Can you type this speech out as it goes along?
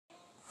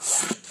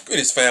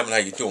Greetings, family. How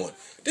you doing?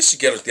 This is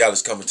Ghetto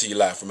Theology coming to you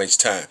live from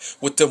H-Time.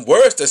 With them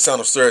words that sound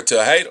absurd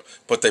to a hater,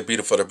 but they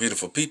beautiful to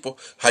beautiful people.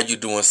 How you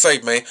doing? Say,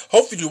 man.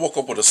 Hopefully you woke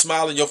up with a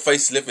smile on your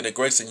face, living in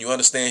grace, and you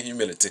understand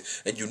humility,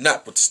 and you're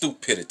not with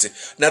stupidity.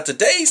 Now,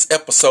 today's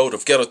episode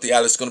of Ghetto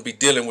Theology is going to be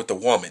dealing with the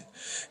woman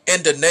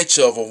and the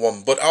nature of a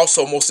woman, but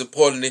also, most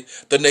importantly,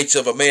 the nature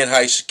of a man,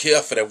 how he should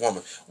care for that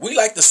woman. We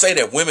like to say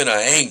that women are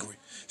angry.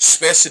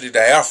 Especially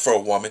the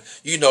Afro woman.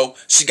 You know,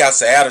 she got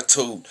some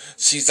attitude.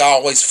 She's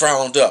always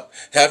frowned up.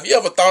 Have you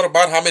ever thought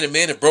about how many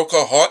men have broke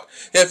her heart?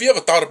 Have you ever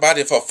thought about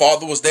if her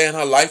father was there in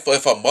her life, or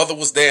if her mother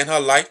was there in her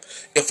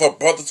life, if her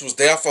brothers was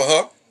there for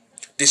her?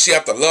 Did she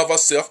have to love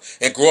herself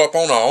and grow up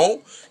on her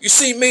own? You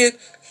see, men,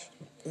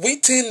 we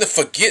tend to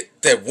forget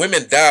that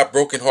women die of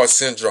broken heart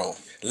syndrome.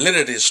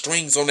 Literally, the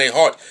strings on their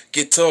heart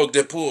get tugged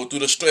and pulled through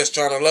the stress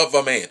trying to love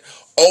a man.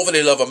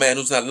 Overly love a man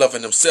who's not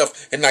loving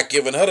himself and not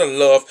giving her the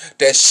love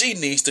that she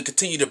needs to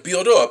continue to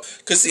build up.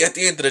 Because see, at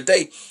the end of the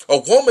day, a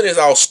woman is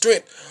our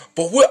strength,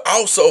 but we're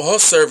also her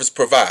service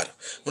provider.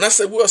 When I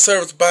say we're a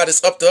service provider,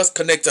 it's up to us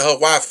to connect to her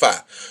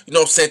Wi-Fi. You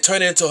know what I'm saying?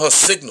 Turn it into her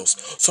signals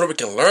so that we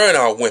can learn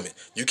our women.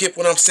 You get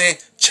what I'm saying?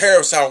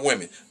 Cherish our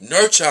women.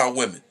 Nurture our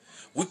women.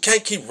 We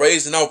can't keep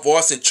raising our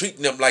voice and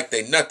treating them like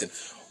they nothing.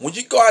 When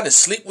you go out and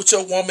sleep with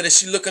your woman and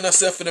she looking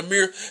herself in the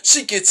mirror,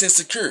 she gets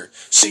insecure.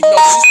 She knows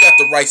she's got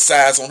the right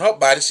size on her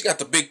body. She got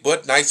the big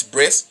butt, nice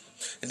breasts.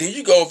 And then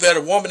you go over there,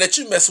 the woman that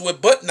you messing with,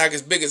 butt not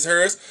as big as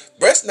hers,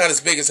 breast not as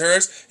big as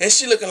hers, and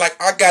she looking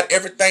like I got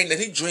everything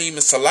that he dream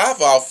and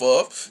saliva off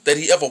of, that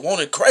he ever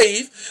wanted and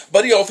crave,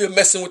 but he over here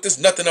messing with this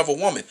nothing of a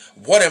woman.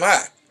 What am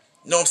I?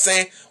 You know what I'm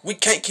saying? We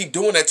can't keep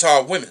doing that to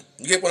our women.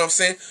 You get what I'm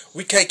saying?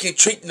 We can't keep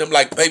treating them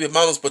like baby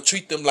mamas, but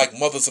treat them like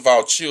mothers of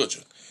our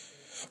children.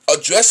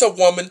 Address a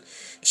woman,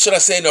 should I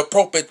say, in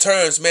appropriate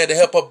terms, man, to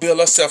help her build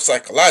herself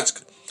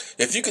psychologically.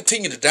 If you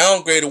continue to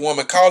downgrade a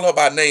woman, call her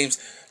by names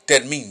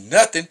that mean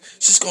nothing,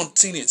 she's going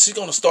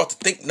to start to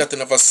think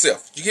nothing of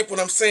herself. You get what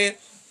I'm saying?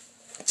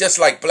 Just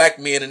like black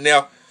men and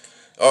now,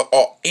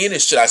 or any,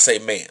 should I say,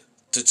 man,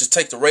 to just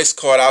take the race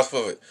card out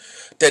of it,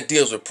 that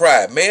deals with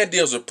pride. Man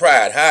deals with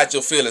pride. Hide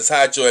your feelings,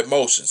 hide your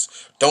emotions.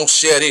 Don't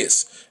share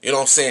this. You know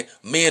what I'm saying?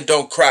 Men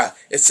don't cry,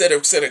 etc.,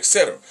 etc.,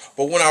 etc.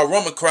 But when our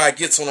woman cry, it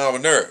gets on our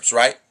nerves,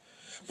 right?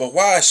 But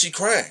why is she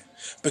crying?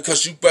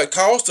 Because you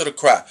caused her to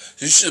cry.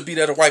 You should be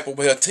there to wipe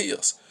away her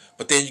tears.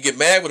 But then you get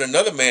mad when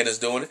another man is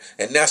doing it,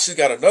 and now she's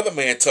got another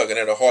man tugging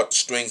at her heart, the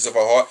strings of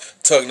her heart,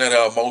 tugging at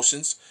her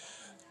emotions,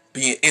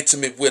 being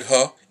intimate with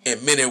her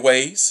in many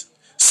ways.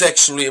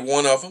 Sexually,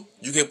 one of them.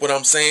 You get what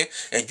I'm saying?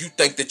 And you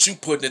think that you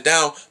putting it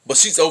down, but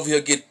she's over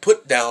here getting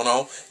put down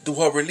on through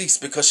her release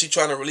because she's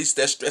trying to release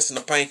that stress and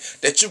the pain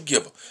that you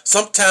give her.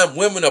 Sometimes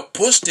women are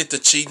pushed into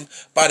cheating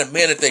by the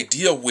man that they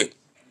deal with.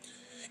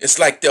 It's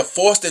like they're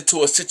forced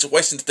into a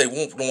situation that they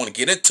don't want to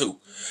get into,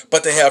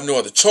 but they have no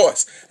other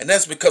choice. And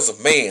that's because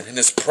of man and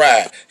his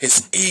pride,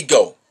 his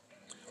ego.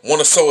 Want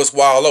to sow his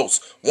wild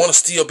oats. Want to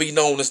still be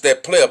known as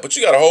that player, but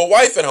you got a whole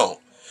wife at home.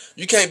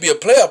 You can't be a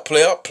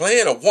player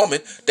playing a woman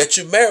that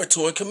you're married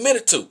to and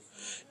committed to.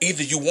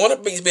 Either you want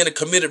to be in a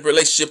committed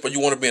relationship or you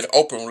want to be in an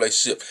open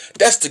relationship.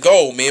 That's the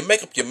goal, man.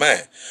 Make up your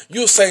mind.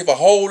 You'll save a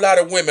whole lot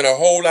of women a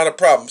whole lot of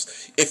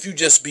problems if you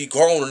just be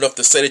grown enough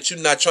to say that you're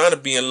not trying to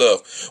be in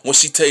love when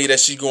she tell you that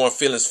she's growing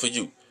feelings for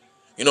you.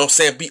 You know what I'm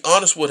saying? Be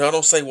honest with her.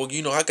 Don't say, well,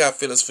 you know, I got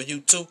feelings for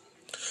you too.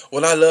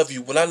 Well, I love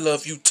you. Well, I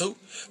love you too.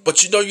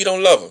 But you know you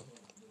don't love her.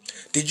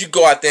 Did you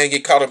go out there and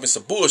get caught up in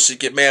some bullshit,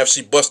 get mad if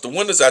she bust the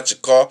windows out your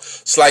car,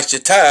 slice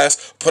your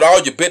tires, put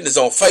all your business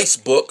on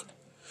Facebook,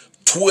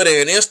 Twitter,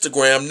 and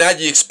Instagram? Now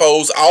you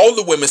expose, all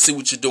the women see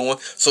what you're doing,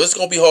 so it's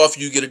going to be hard for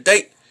you to get a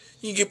date.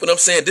 You get what I'm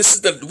saying?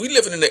 We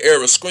living in the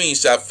era of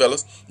screenshot,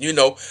 fellas. You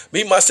know,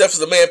 me, myself,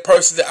 as a man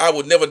personally, I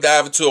would never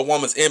dive into a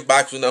woman's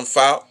inbox with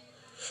unfiled.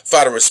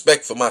 Out of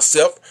respect for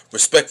myself,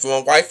 respect for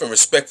my wife, and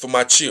respect for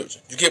my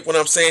children. You get what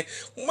I'm saying?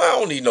 Well, I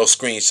don't need no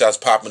screenshots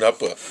popping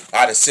up.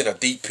 I done sent a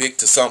deep pic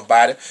to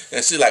somebody,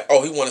 and she's like,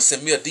 oh, he want to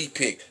send me a deep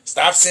pic.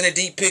 Stop sending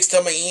deep pics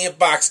to my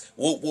inbox.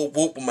 Whoop, whoop,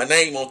 whoop, with my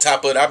name on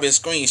top of it. I've been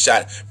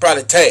screenshot.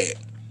 Probably tagged.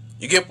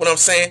 You get what I'm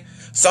saying?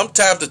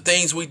 Sometimes the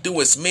things we do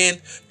as men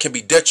can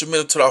be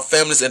detrimental to our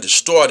families and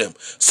destroy them.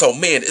 So,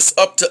 men, it's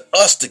up to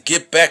us to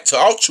get back to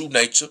our true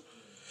nature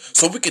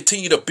so we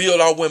continue to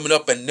build our women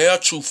up in their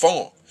true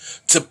form.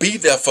 To be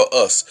there for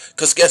us.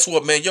 Because guess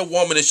what, man? Your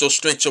woman is your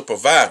strength, your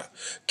provider.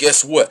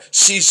 Guess what?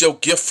 She's your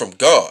gift from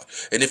God.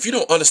 And if you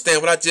don't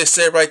understand what I just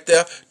said right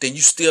there, then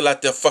you still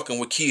out there fucking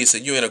with kids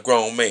and you ain't a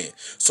grown man.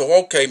 So,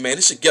 okay, man,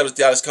 this is Ghetto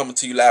Theology coming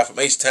to you live from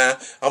H-Time.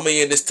 I'm going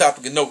to end this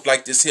topic and note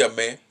like this here,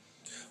 man.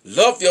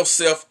 Love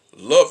yourself,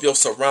 love your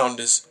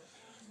surroundings,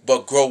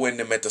 but grow in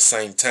them at the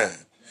same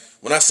time.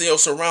 When I say your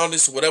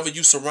surroundings, whatever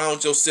you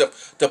surround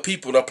yourself, the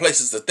people, the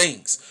places, the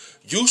things,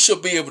 you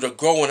should be able to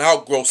grow and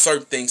outgrow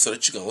certain things so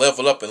that you can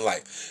level up in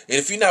life. And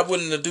if you're not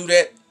willing to do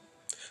that,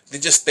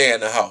 then just stay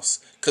in the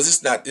house.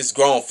 Because it's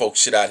grown folks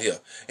shit out here.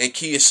 And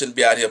kids shouldn't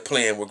be out here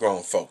playing with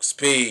grown folks.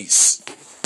 Peace.